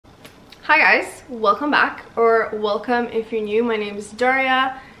Hi guys, welcome back, or welcome if you're new. My name is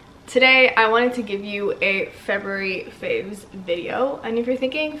Daria. Today I wanted to give you a February faves video, and if you're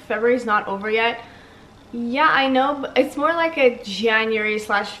thinking February's not over yet, yeah, I know, but it's more like a January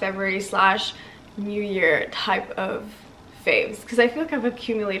slash February slash New Year type of faves, because I feel like I've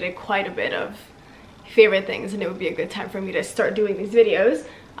accumulated quite a bit of favorite things and it would be a good time for me to start doing these videos.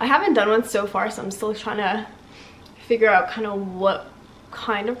 I haven't done one so far, so I'm still trying to figure out kind of what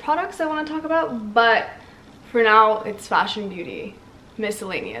kind of products I want to talk about, but for now it's fashion, beauty,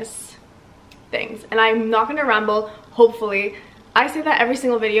 miscellaneous things, and I'm not going to ramble. Hopefully I say that every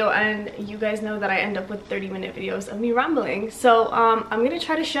single video, and you guys know that I end up with 30-minute videos of me rambling, so I'm gonna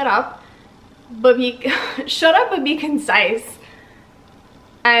try to shut up but be concise.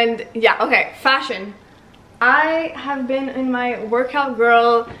 And yeah, okay, fashion. I have been in my workout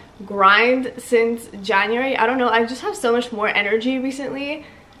girl grind since January. I don't know, I just have so much more energy recently,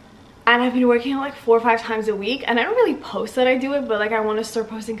 and I've been working out like 4 or 5 times a week, and I don't really post that I do it, but like I want to start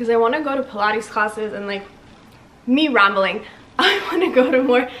posting because I want to go to Pilates classes, and like me rambling, I want to go to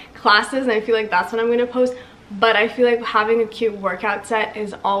more classes, and I feel like that's when I'm going to post. But I feel like having a cute workout set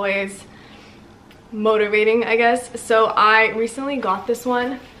is always motivating, I guess. So I recently got this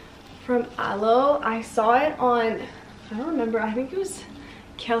one from Aloe. I saw it on, I don't remember, I think it was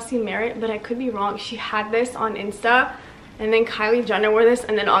Kelsey Merritt, but I could be wrong. She had this on Insta, and then Kylie Jenner wore this,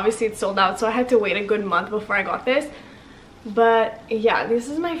 and then obviously it sold out, so I had to wait a good month before I got this. But yeah, this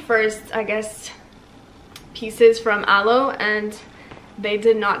is my first, I guess, pieces from Aloe, and they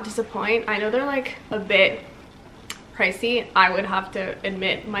did not disappoint. I know they're like a bit pricey. I would have to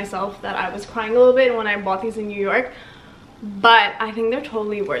admit myself that I was crying a little bit when I bought these in New York, but I think they're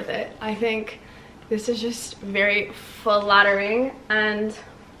totally worth it. I think this is just very flattering, and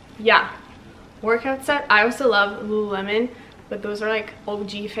yeah, workout set. I also love Lululemon, but those are like OG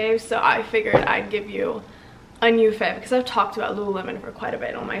faves, so I figured I'd give you a new fave because I've talked about Lululemon for quite a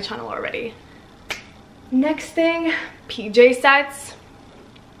bit on my channel already. Next thing, PJ sets.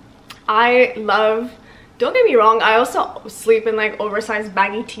 I love, don't get me wrong, I also sleep in like oversized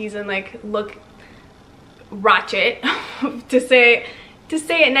baggy tees and like look ratchet to say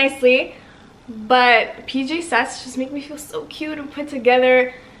it nicely, but PJ sets just make me feel so cute and put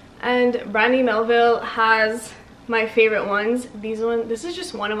together. And Brandy Melville has my favorite ones. This is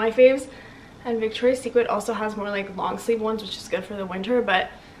just one of my faves, and Victoria's Secret also has more like long sleeve ones, which is good for the winter.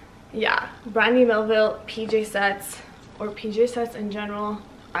 But yeah, Brandy Melville PJ sets, or PJ sets in general,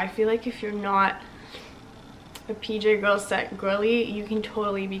 I feel like if you're not a PJ girl set girly, you can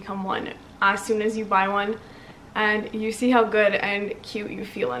totally become one as soon as you buy one and you see how good and cute you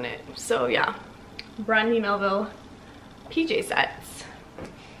feel in it. So yeah, Brandy Melville PJ sets.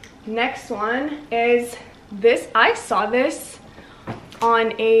 Next one is this. I saw this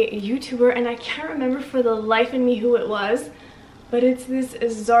on a YouTuber, and I can't remember for the life of me who it was, but it's this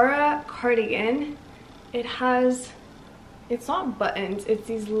Zara cardigan. It's not buttons, it's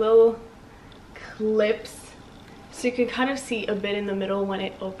these little clips, so you can kind of see a bit in the middle when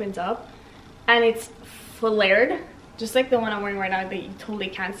it opens up, and it's flared just like the one I'm wearing right now that you totally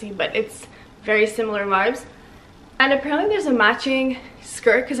can't see, but it's very similar vibes. And apparently there's a matching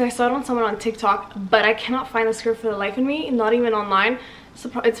skirt because I saw it on someone on TikTok, but I cannot find the skirt for the life of me, not even online. So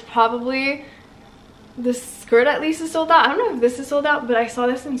it's probably, the skirt at least is sold out. I don't know if this is sold out, but I saw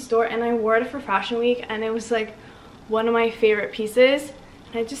this in store and I wore it for Fashion Week, and it was like one of my favorite pieces.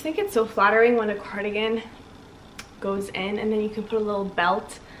 And I just think it's so flattering when a cardigan goes in and then you can put a little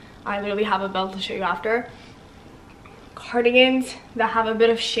belt. I literally have a belt to show you after. Cardigans that have a bit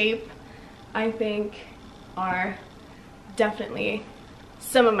of shape, I think, are definitely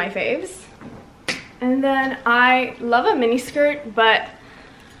some of my faves. And then I love a mini skirt, but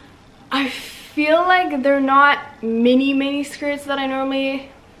I feel like they're not mini skirts that I normally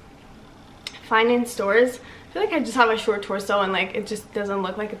find in stores. I feel like I just have a short torso and like it just doesn't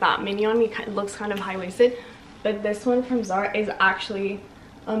look like that mini on me. It looks kind of high-waisted, but this one from Zara is actually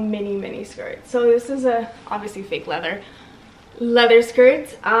a mini skirt. So this is a obviously fake leather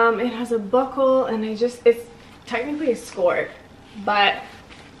skirt. It has a buckle, and it's technically a skirt, but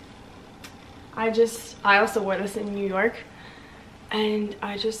I also wore this in New York, and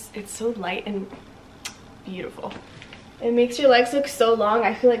it's so light and beautiful. It makes your legs look so long.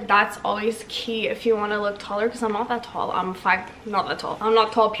 I feel like that's always key if you want to look taller, because I'm not that tall. I'm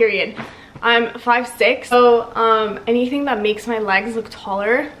not tall, period. I'm 5'6", so anything that makes my legs look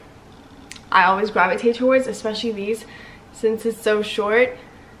taller, I always gravitate towards, especially these, since it's so short.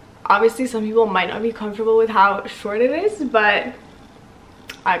 Obviously some people might not be comfortable with how short it is, but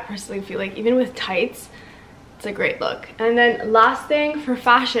I personally feel like even with tights, it's a great look. And then last thing for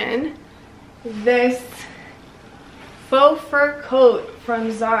fashion, this faux fur coat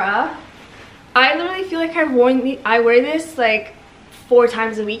from Zara. I literally feel like I wear this like 4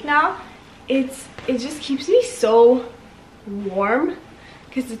 times a week now. It just keeps me so warm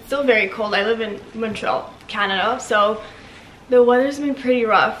because it's still very cold. I live in Montreal, Canada, so the weather's been pretty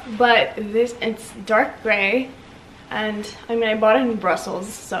rough. But it's dark gray, and I mean I bought it in Brussels,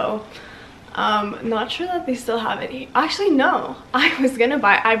 so not sure that they still have it here. Actually no,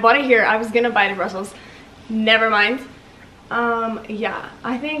 I bought it here. I was gonna buy it in Brussels. Never mind. Yeah,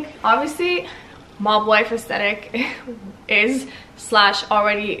 I think obviously mob wife aesthetic is /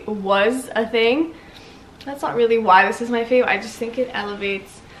 already was a thing. That's not really why this is my fave. I just think it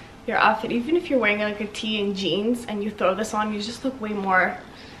elevates your outfit. Even if you're wearing like a tee and jeans and you throw this on, you just look way more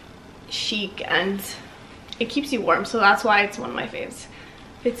chic and it keeps you warm. So that's why it's one of my faves.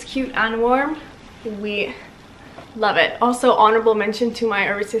 It's cute and warm. We love it. Also, honorable mention to my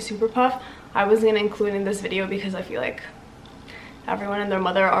Aritzia Super Puff. I was gonna include in this video because I feel like everyone and their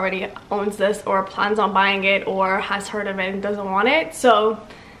mother already owns this or plans on buying it or has heard of it and doesn't want it. So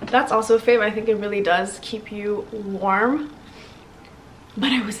that's also a fave. I think it really does keep you warm,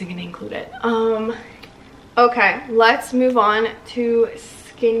 but I wasn't gonna include it. Okay, let's move on to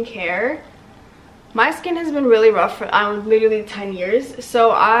skincare. My skin has been really rough for literally 10 years,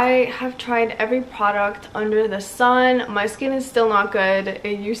 so I have tried every product under the sun. My skin is still not good.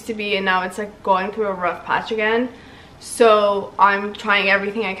 It used to be, and now it's like going through a rough patch again. So I'm trying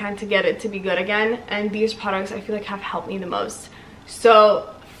everything I can to get it to be good again, and these products I feel like have helped me the most.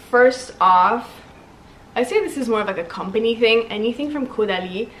 So first off, I say this is more of like a company thing. Anything from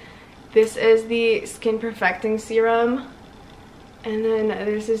Caudalie. This is the Skin Perfecting Serum, and then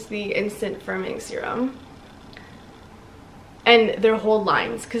this is the Instant Firming Serum. And their whole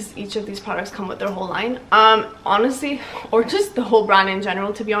lines, because each of these products come with their whole line. Honestly, or just the whole brand in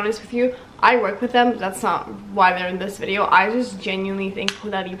general, to be honest with you, I work with them. That's not why they're in this video. I just genuinely think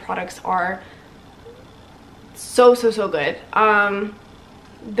Caudalie products are so good.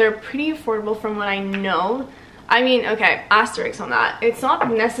 They're pretty affordable from what I know. I mean, okay, asterisk on that. It's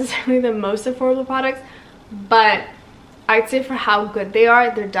not necessarily the most affordable products, but I'd say for how good they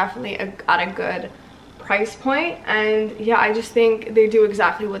are, they're definitely at a good price point. And yeah, I just think they do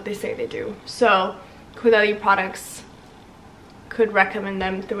exactly what they say they do. So Caudalie products, could recommend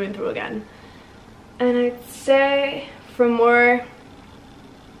them through and through again. And I'd say for more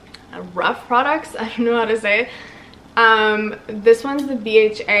rough products, I don't know how to say it, this one's the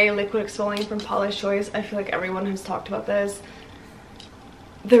BHA liquid exfoliant from Paula's Choice. I feel like everyone has talked about this.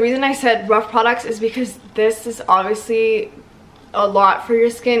 The reason I said rough products is because this is obviously a lot for your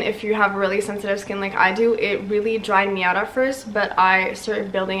skin. If you have really sensitive skin like I do, it really dried me out at first, but I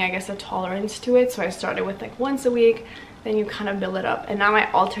started building, I guess, a tolerance to it. So I started with like once a week, then you kind of build it up, and now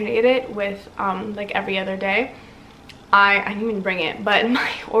I alternate it with like every other day. I didn't even bring it, but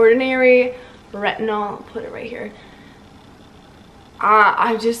my Ordinary retinol, I'll put it right here.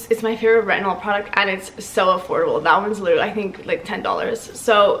 It's my favorite retinol product, and it's so affordable. That one's literally, I think, like $10.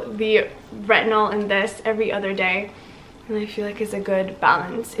 So the retinol in this every other day, and I feel like it's a good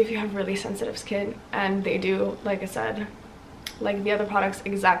balance if you have really sensitive skin, and they do, like I said, like the other products,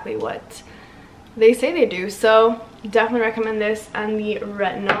 exactly what they say they do. So definitely recommend this and the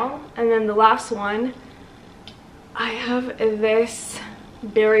retinol. And then the last one, I have this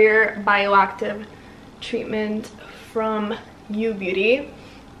barrier bioactive treatment from U Beauty.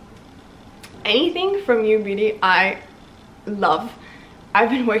 Anything from U Beauty I love. I've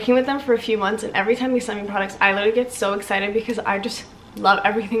been working with them for a few months, and every time they send me products, I literally get so excited because I just love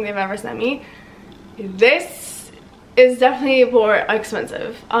everything they've ever sent me. This is definitely more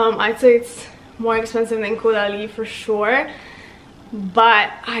expensive. I'd say it's more expensive than Caudalie for sure,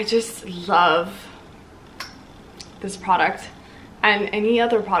 but I just love this product and any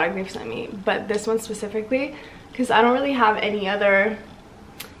other product they've sent me, but this one specifically, because I don't really have any other,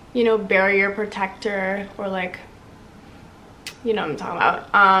 you know, barrier protector or like, you know what I'm talking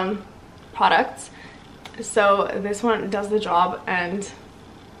about, products. So this one does the job. And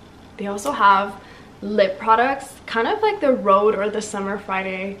they also have lip products, kind of like the Rhode or the Summer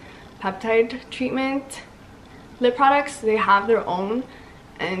Friday peptide treatment lip products. They have their own,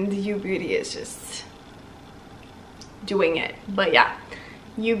 and U Beauty is just doing it. But yeah,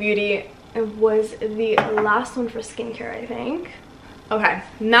 U Beauty was the last one for skincare, I think. Okay,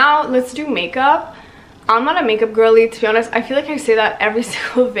 now let's do makeup. I'm not a makeup girly, to be honest. I feel like I say that every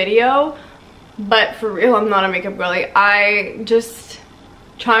single video, but for real, I'm not a makeup girly. I just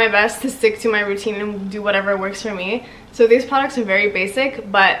try my best to stick to my routine and do whatever works for me. So these products are very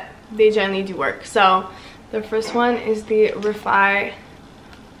basic, but they generally do work. So the first one is the Refy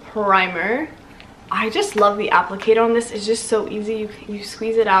primer. I just love the applicator on this. It's just so easy. You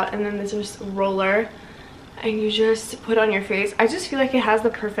squeeze it out, and then there's this roller, and you just put on your face. I just feel like it has the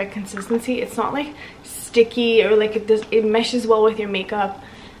perfect consistency. It's not like sticky or like it meshes well with your makeup,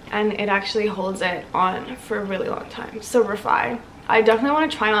 and it actually holds it on for a really long time. So Refi, I definitely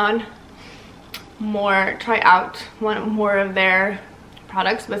want to try out more of their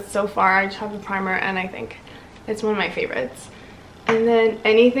products, but so far I just have the primer, and I think it's one of my favorites. And then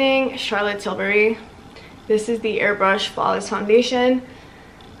anything Charlotte Tilbury. This is the Airbrush Flawless Foundation.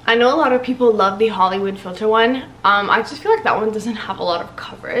 I know a lot of people love the Hollywood filter one. I just feel like that one doesn't have a lot of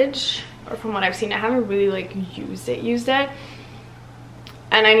coverage, or from what I've seen, I haven't really like used it,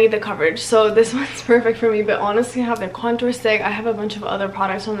 and I need the coverage, so this one's perfect for me. But honestly, I have their contour stick, I have a bunch of other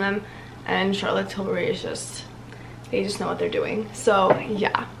products from them, and Charlotte Tilbury is just, they just know what they're doing. So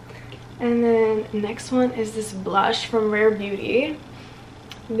yeah. And then next one is this blush from Rare Beauty.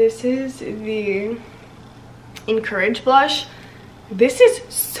 This is the Encourage blush. This is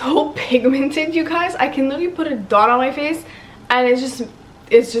so pigmented, you guys. I can literally put a dot on my face and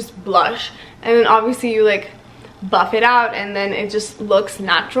it's just blush, and then obviously you like buff it out and then it just looks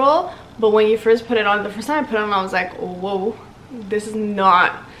natural. But when you first put it on, the first time I put it on, I was like, whoa, this is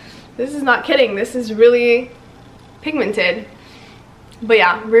not kidding. This is really pigmented. But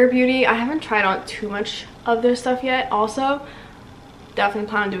yeah, Rare Beauty, I haven't tried on too much of their stuff yet. Also, definitely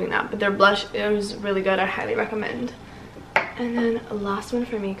plan on doing that. But their blush is really good. I highly recommend. And then last one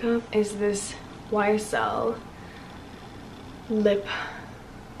for makeup is this YSL lip.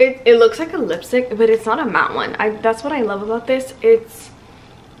 It looks like a lipstick, but it's not a matte one. That's what I love about this. It's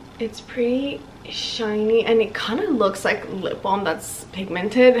pretty shiny, and it kind of looks like lip balm that's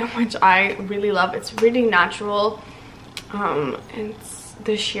pigmented, which I really love. It's really natural. It's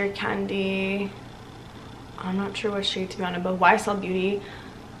the Sheer Candy, I'm not sure what shade to be honest, but YSL Beauty.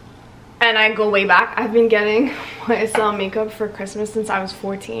 And I go way back. I've been getting YSL makeup for Christmas since I was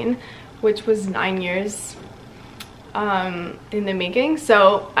 14, which was 9 years in the making.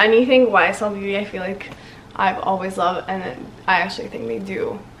 So anything YSL Beauty, I feel like I've always loved, and I actually think they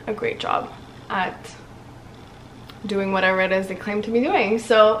do a great job at doing whatever it is they claim to be doing.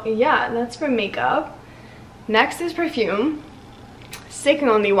 So yeah, that's for makeup. Next is perfume. Sticking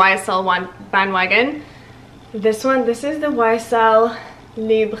on the YSL bandwagon. This is the YSL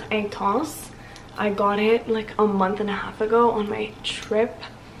Libre Intense. I got it like a month and a half ago on my trip,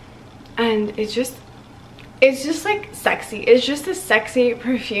 and it's just like sexy. It's just a sexy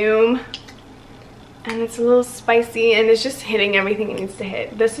perfume, and it's a little spicy, and it's just hitting everything it needs to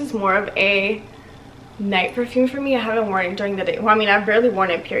hit. This is more of a night perfume for me. I haven't worn it during the day. Well, I mean, I've barely worn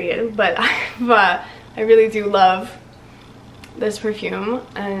it, period, but I really do love this perfume,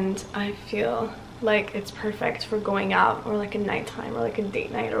 and I feel like it's perfect for going out, or like a nighttime, or like a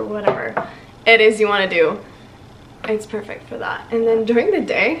date night, or whatever it is you want to do. It's perfect for that. And then during the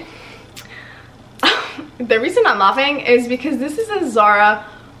day, the reason I'm laughing is because this is a Zara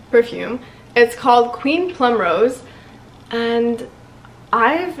perfume. It's called Queen Plum Rose, and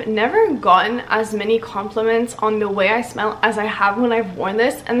I've never gotten as many compliments on the way I smell as I have when I've worn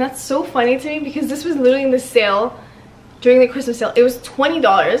this. And that's so funny to me, because this was literally in the sale during the Christmas sale. It was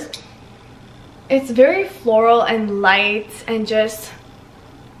 $20. It's very floral and light, and just,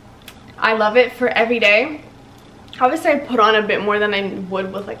 I love it for every day. Obviously I put on a bit more than I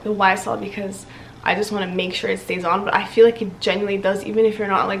would with like the YSL, because I just want to make sure it stays on, but I feel like it genuinely does, even if you're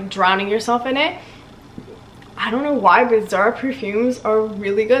not like drowning yourself in it. I don't know why, but Zara perfumes are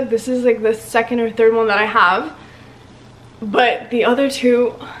really good. This is like the second or third one that I have, but the other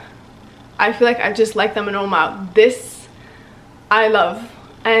two, I feel like I just like them an amount. This I love,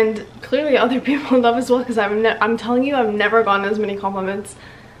 and clearly other people love as well, because I'm telling you, I've never gotten as many compliments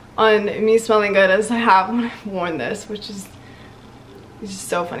on me smelling good as I have when I've worn this, which is just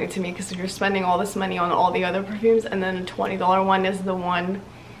so funny to me, because if you're spending all this money on all the other perfumes, and then a $20 one is the one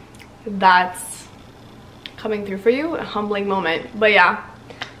that's coming through for you, a humbling moment. But yeah,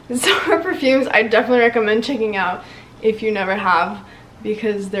 Zara perfumes I definitely recommend checking out if you never have,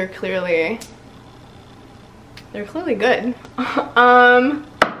 because they're clearly good.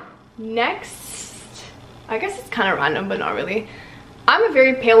 Next, I guess it's kind of random, but not really. I'm a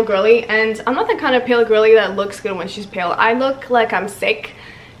very pale girly, and I'm not the kind of pale girly that looks good when she's pale. I look like I'm sick.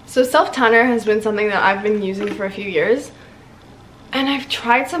 So self tanner has been something that I've been using for a few years, and I've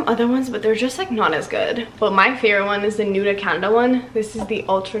tried some other ones, but they're just like not as good. But my favorite one is the Nuda Canada one. This is the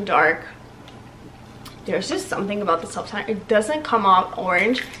ultra dark. There's just something about the self tanner. It doesn't come off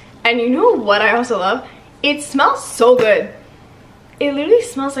orange, and you know what I also love? It smells so good. It literally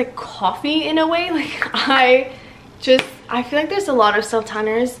smells like coffee in a way. Like I I feel like there's a lot of self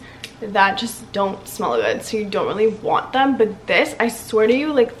tanners that just don't smell good, so you don't really want them. But this, I swear to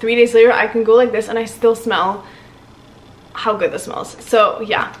you, like 3 days later I can go like this and I still smell how good this smells. So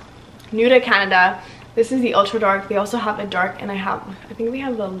yeah, Nuda Canada. This is the ultra dark. They also have a dark, and I think they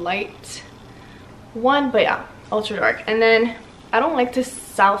have the light one, but yeah, ultra dark. And then I don't like to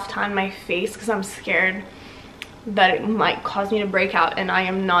self tan my face because I'm scared that it might cause me to break out, and I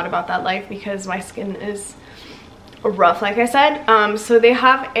am not about that life because my skin is rough, like I said. So they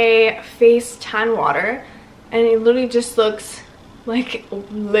have a face tan water, and it literally just looks like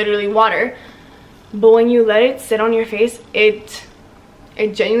literally water, but when you let it sit on your face, it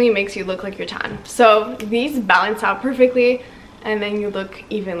genuinely makes you look like you're tan. So these balance out perfectly, and then you look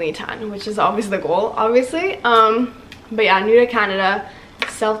evenly tan, which is always the goal, obviously. But yeah, Nuda Canada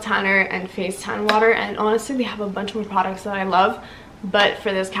self tanner and face tan water. And honestly, they have a bunch more products that I love, but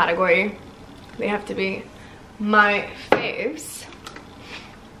for this category they have to be my faves.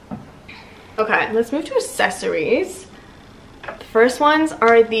 Okay, let's move to accessories. The first ones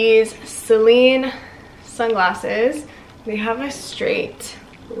are these Celine sunglasses. They have a straight,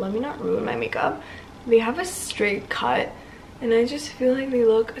 let me not ruin my makeup, they have a straight cut, and I just feel like they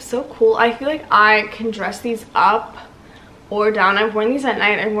look so cool. I feel like I can dress these up or down. I've worn these at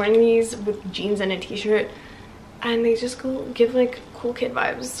night. I've worn these with jeans and a t-shirt, and they just give like cool kid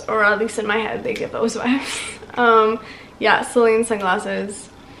vibes, or at least in my head they give those vibes. Yeah, Celine sunglasses.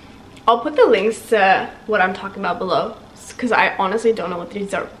 I'll put the links to what I'm talking about below, because I honestly don't know what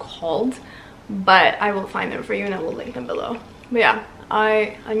these are called, but I will find them for you and I will link them below. But yeah,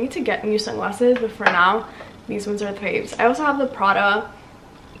 I need to get new sunglasses, but for now these ones are the faves. I also have the Prada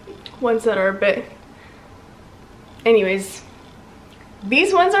ones that are a bit, anyways,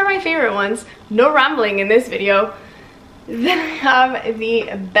 these ones are my favorite ones. No rambling in this video. Then I have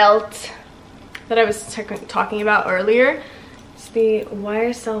the belt that I was talking about earlier. It's the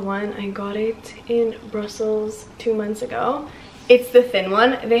YSL one. I got it in Brussels 2 months ago. It's the thin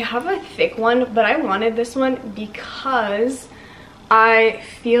one. They have a thick one, but I wanted this one because I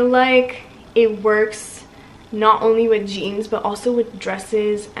feel like it works not only with jeans but also with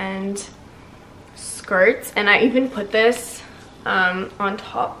dresses and skirts. And I even put this on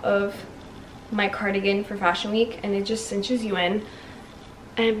top of my cardigan for Fashion Week, and it just cinches you in.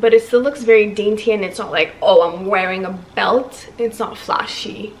 But it still looks very dainty, and it's not like, oh, I'm wearing a belt. It's not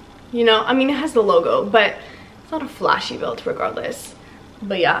flashy, you know. I mean, it has the logo, but it's not a flashy belt regardless.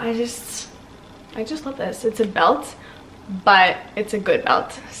 But yeah, I just love this. It's a belt, but it's a good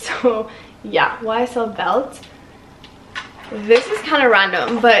belt. So yeah, YSL belt. This is kind of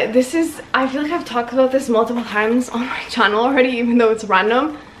random, but this is, I feel like I've talked about this multiple times on my channel already, even though it's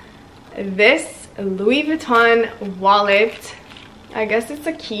random. This Louis Vuitton wallet, I guess it's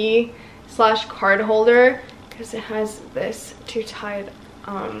a key slash card holder, because it has this to tie it,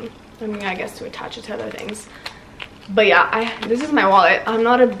 I mean, I guess to attach it to other things. But yeah, this is my wallet. I'm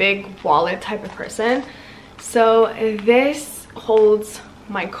not a big wallet type of person, so this holds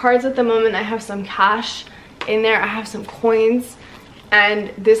my cards at the moment. I have some cash in there, I have some coins,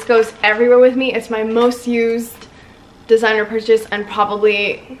 and this goes everywhere with me. It's my most used designer purchase, and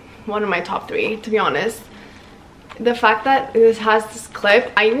probably one of my top 3, to be honest. The fact that this has this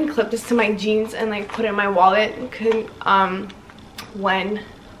clip, I even clip this to my jeans and like put it in my wallet when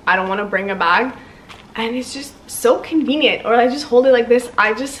I don't want to bring a bag, and it's just so convenient. Or I just hold it like this.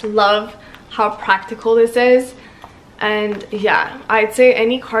 I just love how practical this is. And yeah, I'd say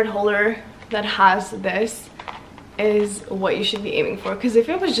any card holder that has this is what you should be aiming for, because if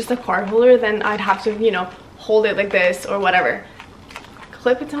it was just a card holder, then I'd have to, you know, hold it like this or whatever.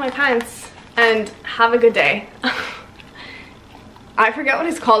 Clip it to my pants and have a good day. I forget what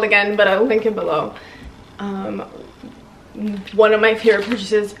it's called again, but I'll link it below. One of my favorite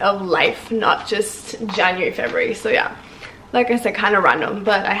purchases of life, not just January, February. So yeah, like I said, kind of random,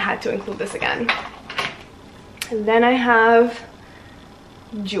 but I had to include this again. And then I have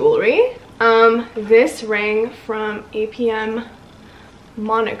jewelry. This ring from APM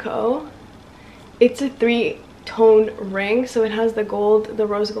Monaco. It's a 3-tone ring, so it has the gold, the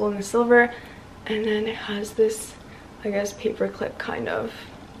rose gold, and the silver, and then it has this, I guess, paper clip kind of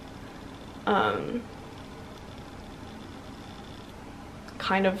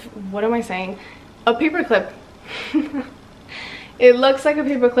what am I saying, a paper clip. It looks like a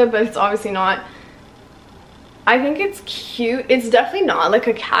paper clip, but it's obviously not. I think it's cute. It's definitely not like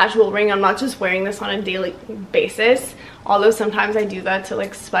a casual ring. I'm not just wearing this on a daily basis, although sometimes I do that to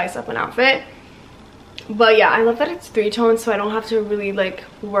like spice up an outfit. But yeah, I love that it's 3-tone, so I don't have to really like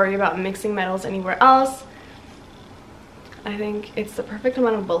worry about mixing metals anywhere else. I think it's the perfect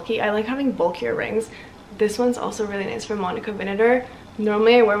amount of bulky. I like having bulkier rings. this one's also really nice from Monica Vinader.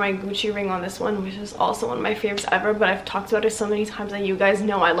 Normally I wear my Gucci ring on this one, which is also one of my favorites ever, but I've talked about it so many times that you guys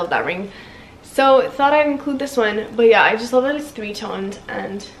know I love that ring. So thought I'd include this one. But yeah, I just love that it's three-toned,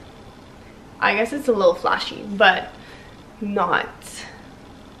 and I guess it's a little flashy, but not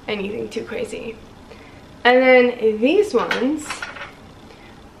anything too crazy. And then these ones,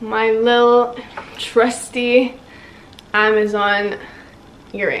 my little trusty Amazon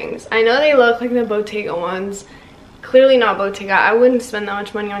earrings. I know they look like the Bottega ones. Clearly not Bottega. I wouldn't spend that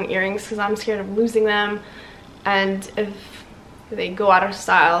much money on earrings because I'm scared of losing them, and if they go out of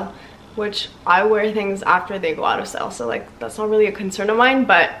style, which I wear things after they go out of style, so like that's not really a concern of mine.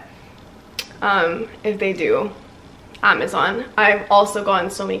 But if they do, Amazon. I've also gotten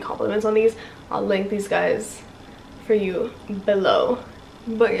so many compliments on these. I'll link these guys for you below.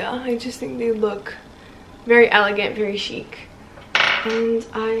 But yeah, I just think they look very elegant, very chic, and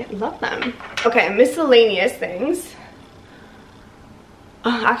I love them. Okay, miscellaneous things.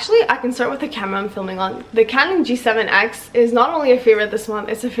 Actually, I can start with the camera I'm filming on. The Canon G7X is not only a favorite this month,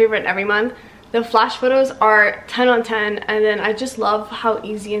 it's a favorite every month. The flash photos are 10 on 10, and then I just love how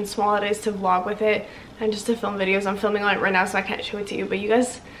easy and small it is to vlog with it and just to film videos. I'm filming on it right now, so I can't show it to you, but you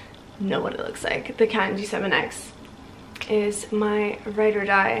guys know what it looks like. The Canon G7X is my ride or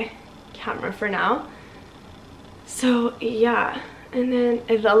die camera for now. So yeah, and then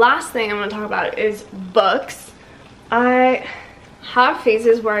the last thing I'm going to talk about is books. I have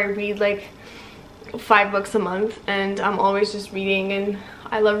phases where I read like 5 books a month, and I'm always just reading, and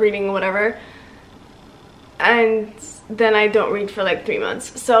I love reading or whatever, and then I don't read for like 3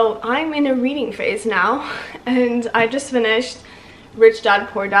 months. So I'm in a reading phase now, and I just finished Rich Dad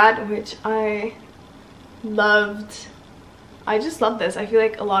Poor Dad, which I loved. I just love this. I feel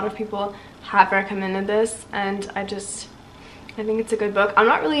like a lot of people have recommended this, and I think it's a good book. I'm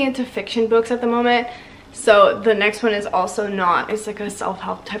not really into fiction books at the moment, so the next one is also not. It's like a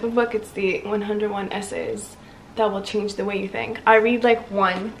self-help type of book. It's the 101 essays that will change the way you think. I read like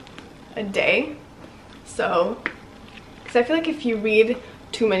 1 a day, so because I feel like if you read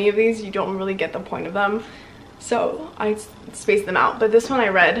too many of these, you don't really get the point of them, so I space them out. But this one I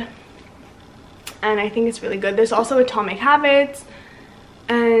read, and I think it's really good. There's also Atomic Habits,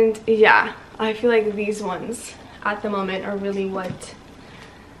 and yeah, I feel like these ones at the moment are really what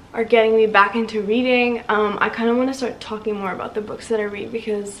are getting me back into reading. I kind of want to start talking more about the books that I read,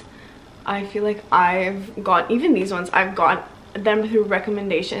 because I feel like I've got, even these ones, I've got them through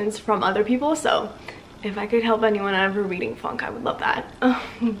recommendations from other people. So if I could help anyone out of a reading funk, I would love that.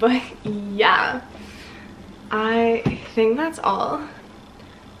 But yeah, I think that's all.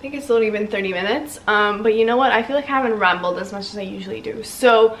 I think it's only been 30 minutes, but you know what, I feel like I haven't rambled as much as I usually do,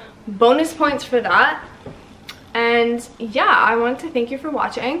 so bonus points for that. And yeah, I want to thank you for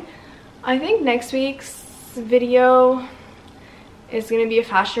watching. I think next week's video is going to be a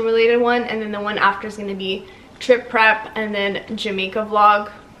fashion related one, and then the one after is going to be trip prep and then Jamaica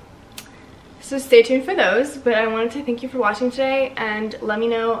vlog, so stay tuned for those. But I wanted to thank you for watching today, and let me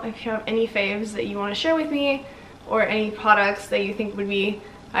know if you have any faves that you want to share with me, or any products that you think would be,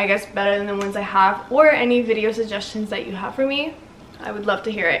 I guess, better than the ones I have, or any video suggestions that you have for me. I would love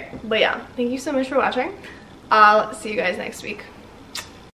to hear it. But yeah, thank you so much for watching. I'll see you guys next week.